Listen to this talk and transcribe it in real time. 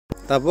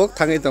Tabuk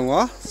tangi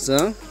tongo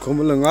jeng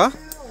Khumulwng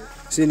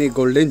sini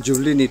golden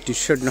jubilee ni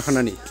t-shirt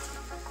nahanani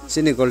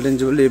sini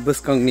golden jubilee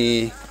buskang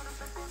ni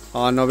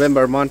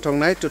November month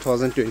tongnai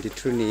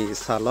 2023 ni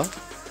salo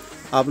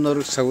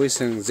abnoruk sawi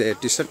sing je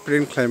t-shirt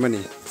print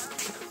khlaimani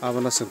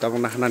abona sing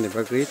tabuk nahanani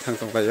bagri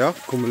thangtong kayo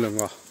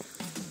Khumulwng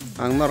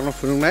ang norno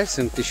phunungnai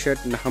sing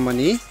t-shirt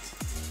nahamani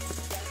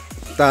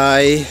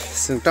tai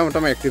sing tam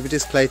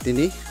activities khlai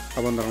tini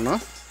abonarno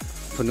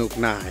phunuk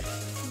nai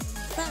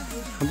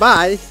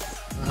bye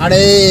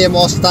Ade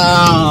mosta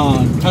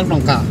thang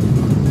tongka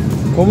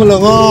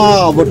Khumulwng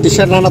bo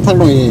t-shirt nana thang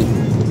dongi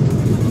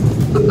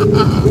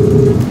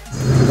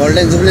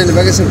golden jubilee ni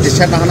bagi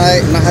t-shirt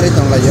nahari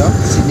tonglayo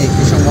sini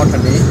kisang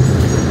motani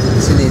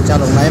sini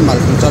chalongnai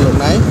malpung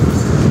chalongnai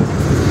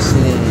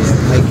sini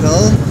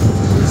Michael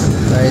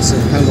dai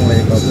sing thang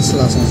donglayo ko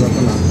bisla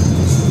songjotna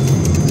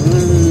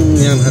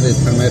yang hari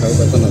thangnai rau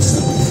batana sa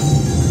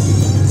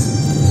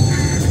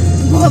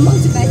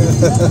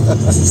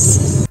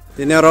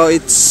Tinero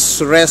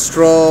it's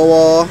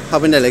restaurant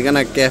habin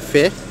elegana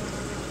cafe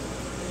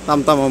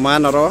tam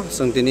manaro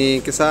sing tini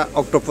kisa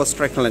octopus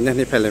strike lainnya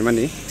ni film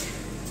mani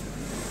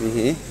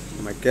ni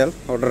Michael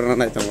order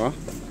na tongo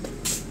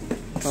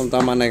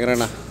tam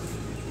managrana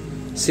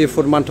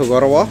seafood man to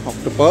gorowo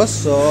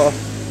octopus so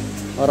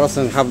oro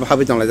sing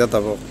habi tong la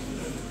jatabo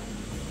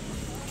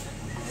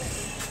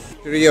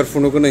interior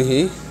funuku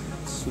nahi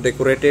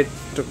decorated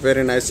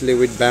very nicely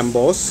with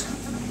bamboo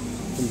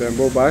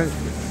by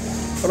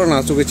Oro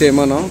na suki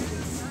chema no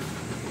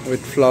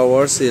with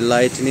flowers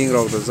lightning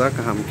rok doja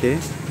kaham ke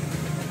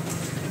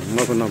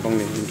mo kono bang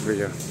ni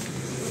interior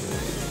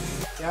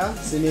ya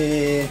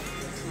sini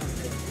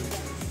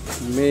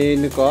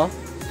main ko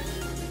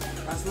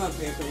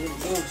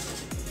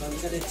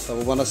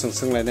sabu bana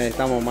seng lai nai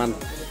tamoman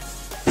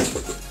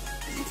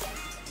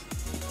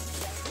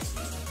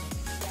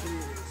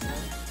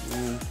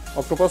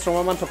octopus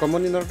romaman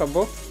thokamoni nor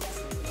tabo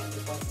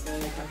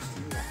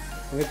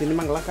ngi tini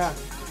manglaka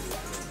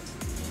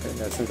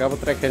sengka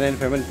putra kenen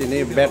family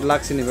ini bad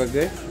luck sini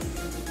bagai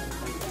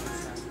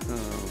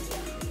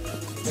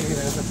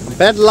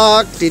bad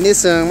luck ini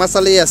seng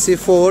masali ya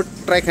seafood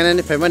try kenen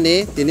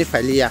family ini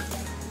failure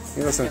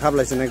ini seng hab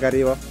lai sini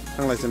gari wo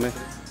tang lai sini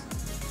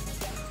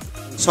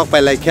sok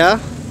pai lai kya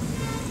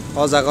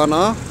o jaga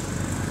no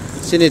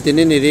sini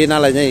tini niri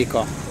na lai nya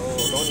iko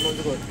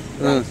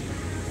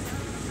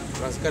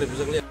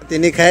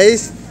tini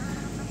kais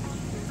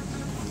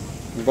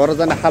boro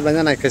jana hab lai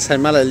nya kai sai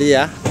malai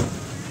liya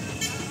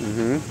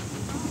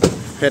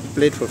fat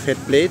plate for fat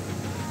plate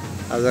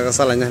aja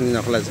salahnya ni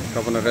nak lagi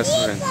kapan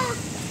restaurant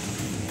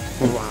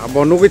wah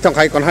bonu kita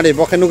kai kon hari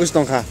boken nugis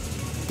tongka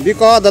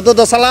biko dadu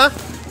dosala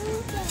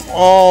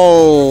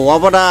oh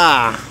apa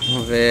dah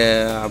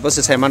apa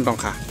sih seman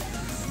tongka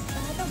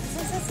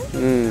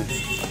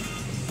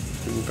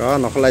kau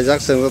nak lagi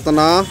seng tu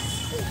na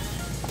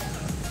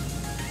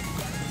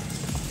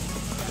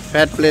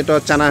fat plate tu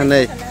cana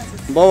ni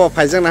bawa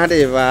pajang nak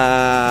hari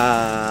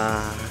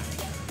wah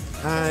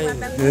Hai.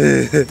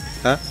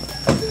 Hah?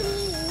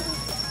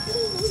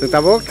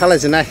 Setabo kala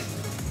jenai.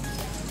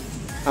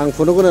 Ang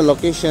phunung na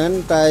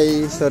location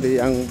tai sorry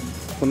ang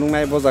phunung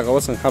nai bo jaga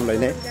bo seng khab lai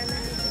ne.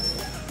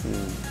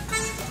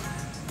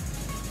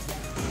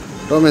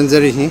 Tom and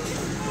Jerry hi.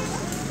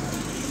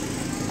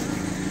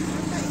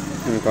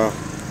 Ko.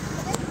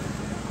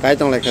 Kai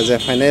tong lai ka je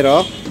phai nai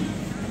ro.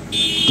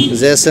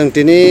 Je seng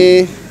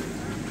tini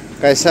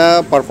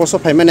kaisa purpose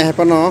phai mane ha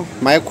pano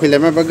mai khule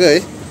ma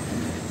bagai.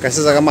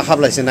 Kaisa jaga ma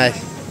hablai sinai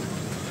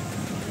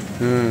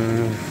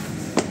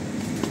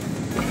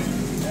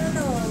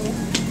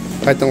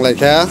kai tong lai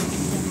kha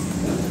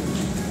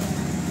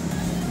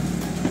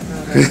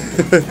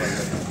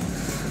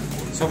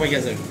sobai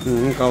gase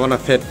kawana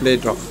fat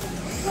plate rock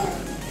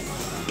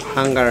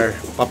hanger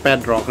puppet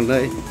rock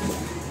nei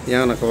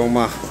yang na ko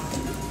ma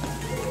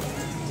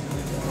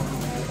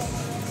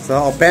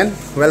so open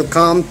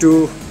welcome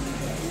to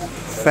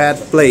fat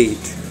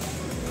plate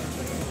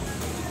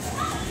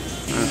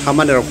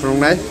Haman được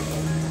không đấy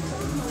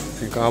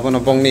thì có bao nhiêu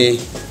bông nì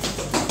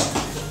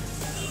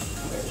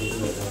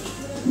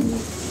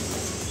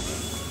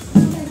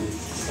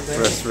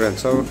restaurant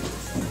so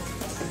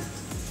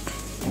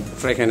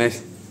fresh and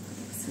nice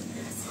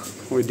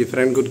with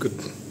different good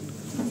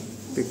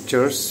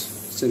pictures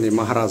sini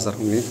Maharaja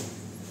ini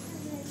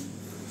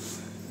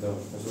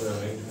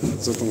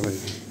zutong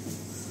lagi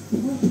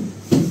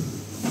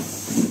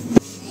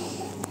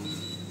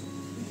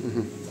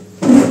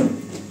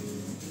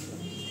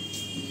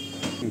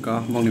ka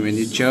mong ni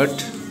meni chart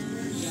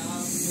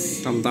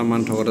tam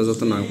thora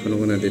joto nang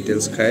phunu na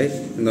details khai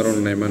noron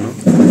nai mano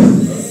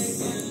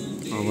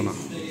abona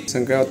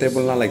sangka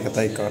table na like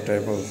tai ka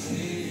table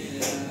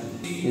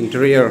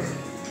interior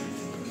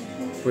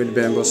with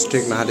bamboo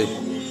stick na hadi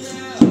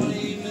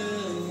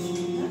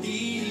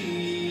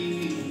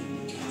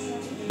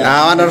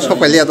awan ro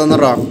sopeli aton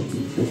ro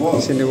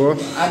sini bo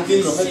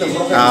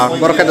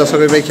borka do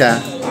sobe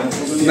bekha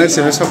nak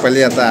sebe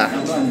sopeli ata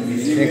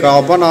ni ka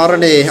open or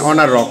ni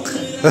on a rock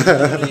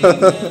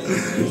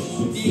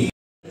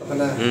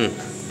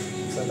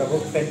Kamu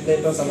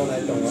pente to sama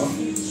naik dong.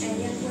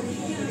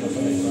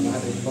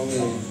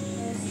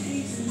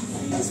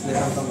 Display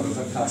apa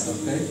mereka khas,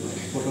 oke?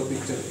 Foto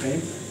picture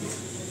frame.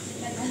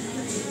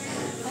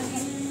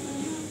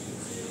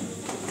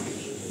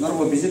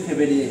 Normal visit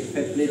heavy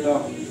pet plate to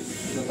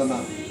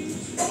jotana.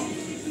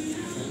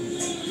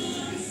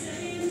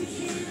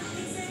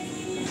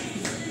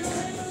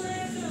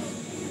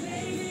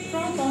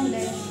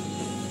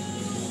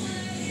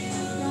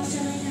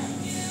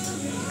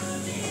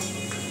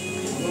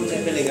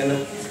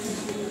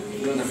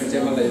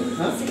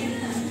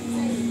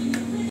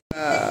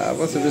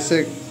 Apa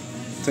sebesar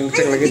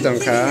cengcek lagi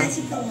jangka?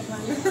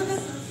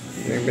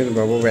 Yang bin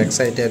bawa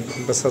excited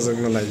besar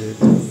jengno lagi.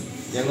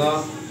 Yang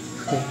go.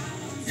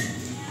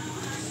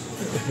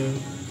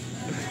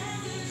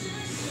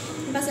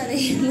 Pasal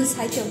ini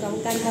musai coba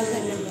kan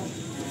kalau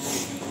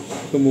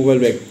Ke mobile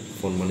bag.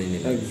 Phone mana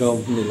ini?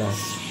 Ekdom nila.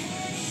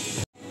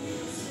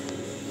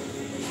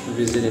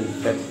 Visit in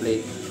pet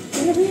plate.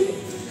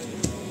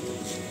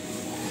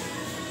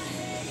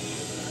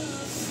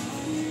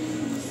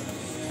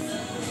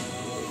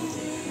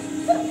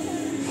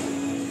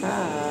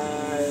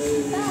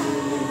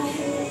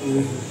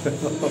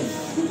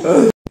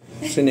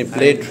 Sini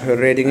plate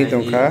ready ni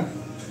tongka.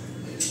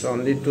 So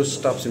only 2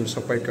 stops in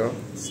Sopaiko.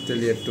 Still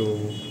yet to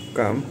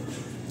come.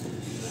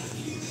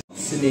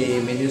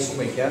 Sini menu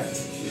Sopaika.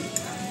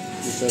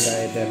 This is the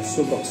item.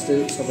 Soup box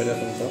still Sopaika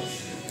tongka.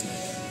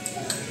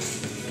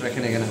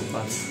 Reckon again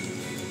apa?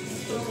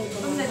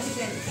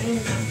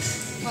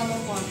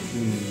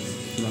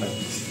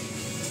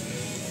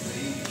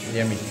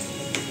 Yummy.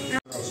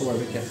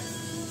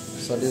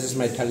 So this is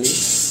my thali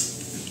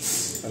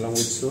along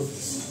with soup.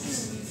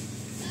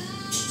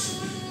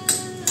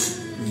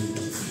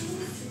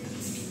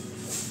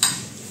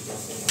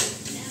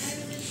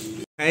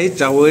 Hai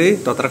jauh,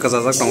 dokter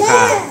kesasar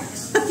tongka.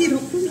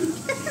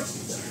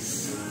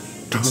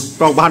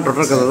 Tong bahan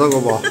dokter kesasar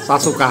gobo,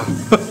 sasuka.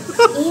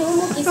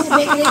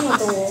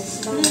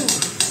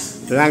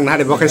 Yang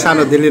nade bokai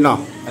sano dili no.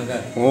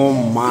 Oh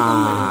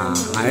ma,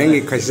 ayang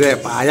ikase,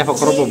 ayah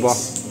fakro bobo.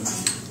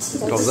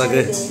 Dokter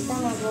ke.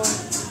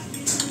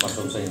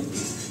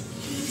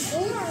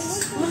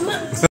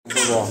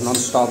 Bobo non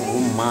stop,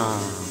 ma,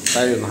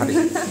 tayo nade.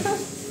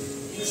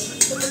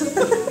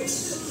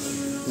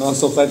 Non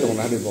stop tayo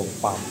nade bobo,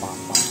 pa.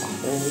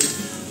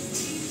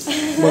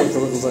 Mau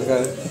terus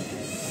kan.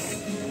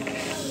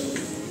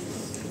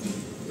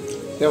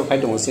 Dia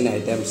pakai dong sini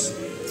items,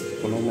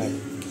 kono mai.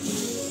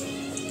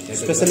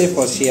 Especially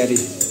for Sherry.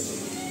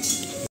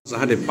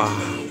 Sahade pa.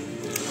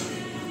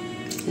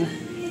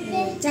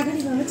 Jaga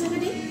di bawah, jaga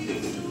di.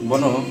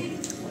 Bono,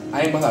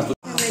 ayam bahasa tu.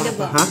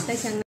 Hah?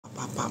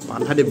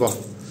 Apa? Hade boh.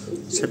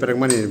 Siapa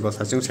yang mana ni boh?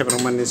 Sacung siapa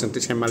yang mana ni? Suntik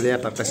saya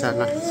melihat tak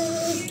kesana.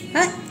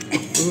 Hah?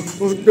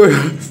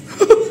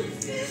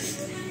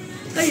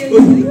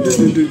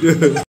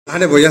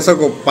 Hade boh ya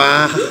soko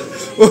pa.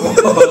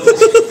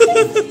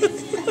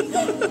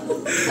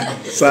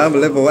 Saya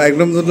boleh bawa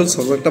eknom dulu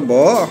sobek tak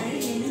boh.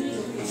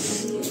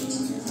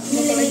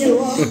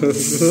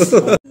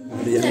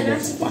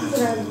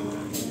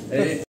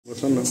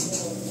 Bosan no.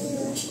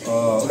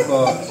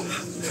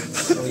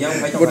 Yang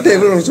baik. Bote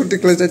lu langsung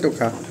tikle saya tuh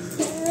kah?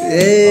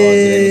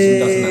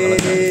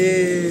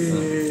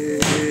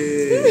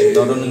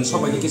 Dodo neng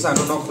sob lagi kisah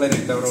dodo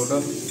klenik dodo dodo.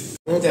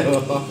 Nak.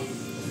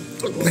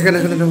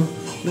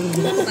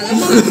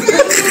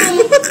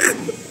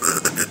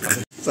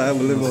 Saya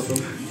boleh bawa.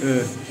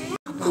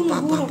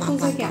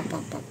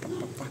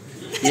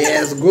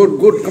 Yes, good.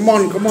 Come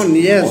on.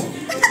 Yes.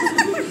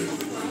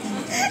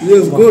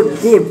 Yes,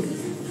 good.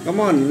 Come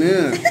on.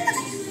 Yeah.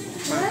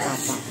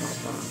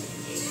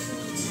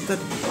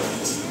 Tadi.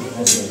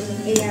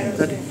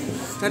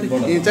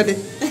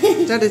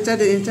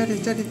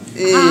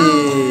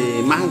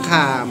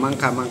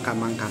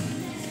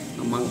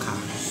 Mangka.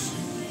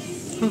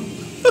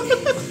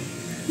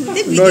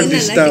 No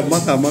disturb,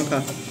 mangka.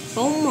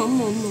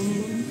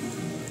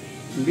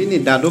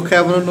 Bini dadu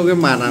kaya mana nuge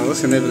mana lo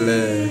sini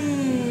bela.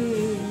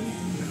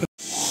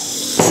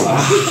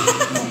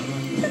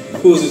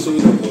 Khusus itu.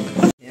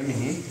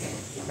 Yummy.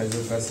 Kayu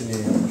kasih ni.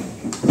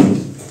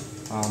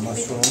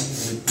 Mushroom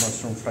with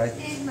mushroom fry.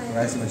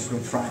 Rice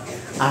mushroom fry.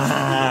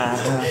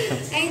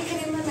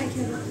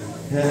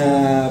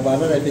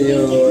 Baru dah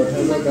video.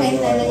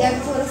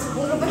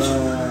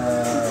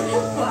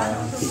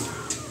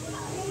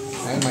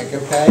 Ang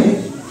Michael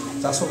kai.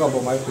 Caso ka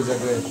bomai puja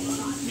gue.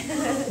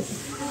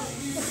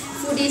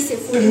 Foodies.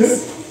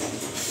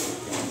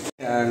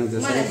 Yang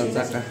jasa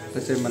tancak kah?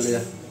 Tasir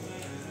Malaysia.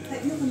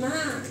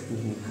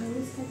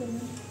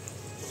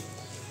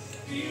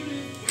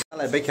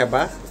 Lại bake kẹp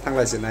bá, thăng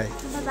lại xin này.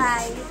 Bye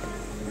bye.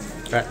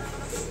 Right.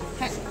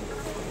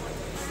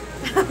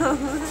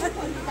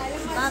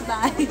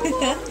 Bye.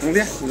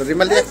 Dia, dari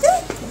Malaysia.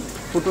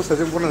 Putus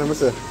saja pun nama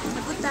saya.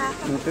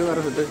 Putus. Itu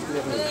harus sudah.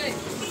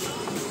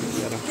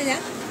 Ya.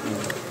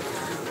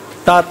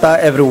 Tata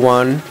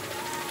everyone.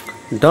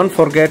 Don't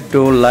forget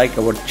to like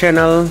our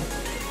channel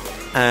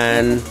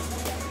and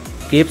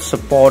keep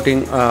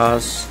supporting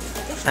us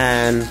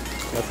and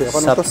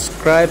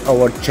Subscribe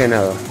our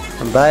channel.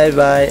 Bye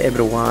bye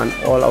everyone,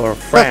 all our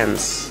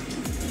friends.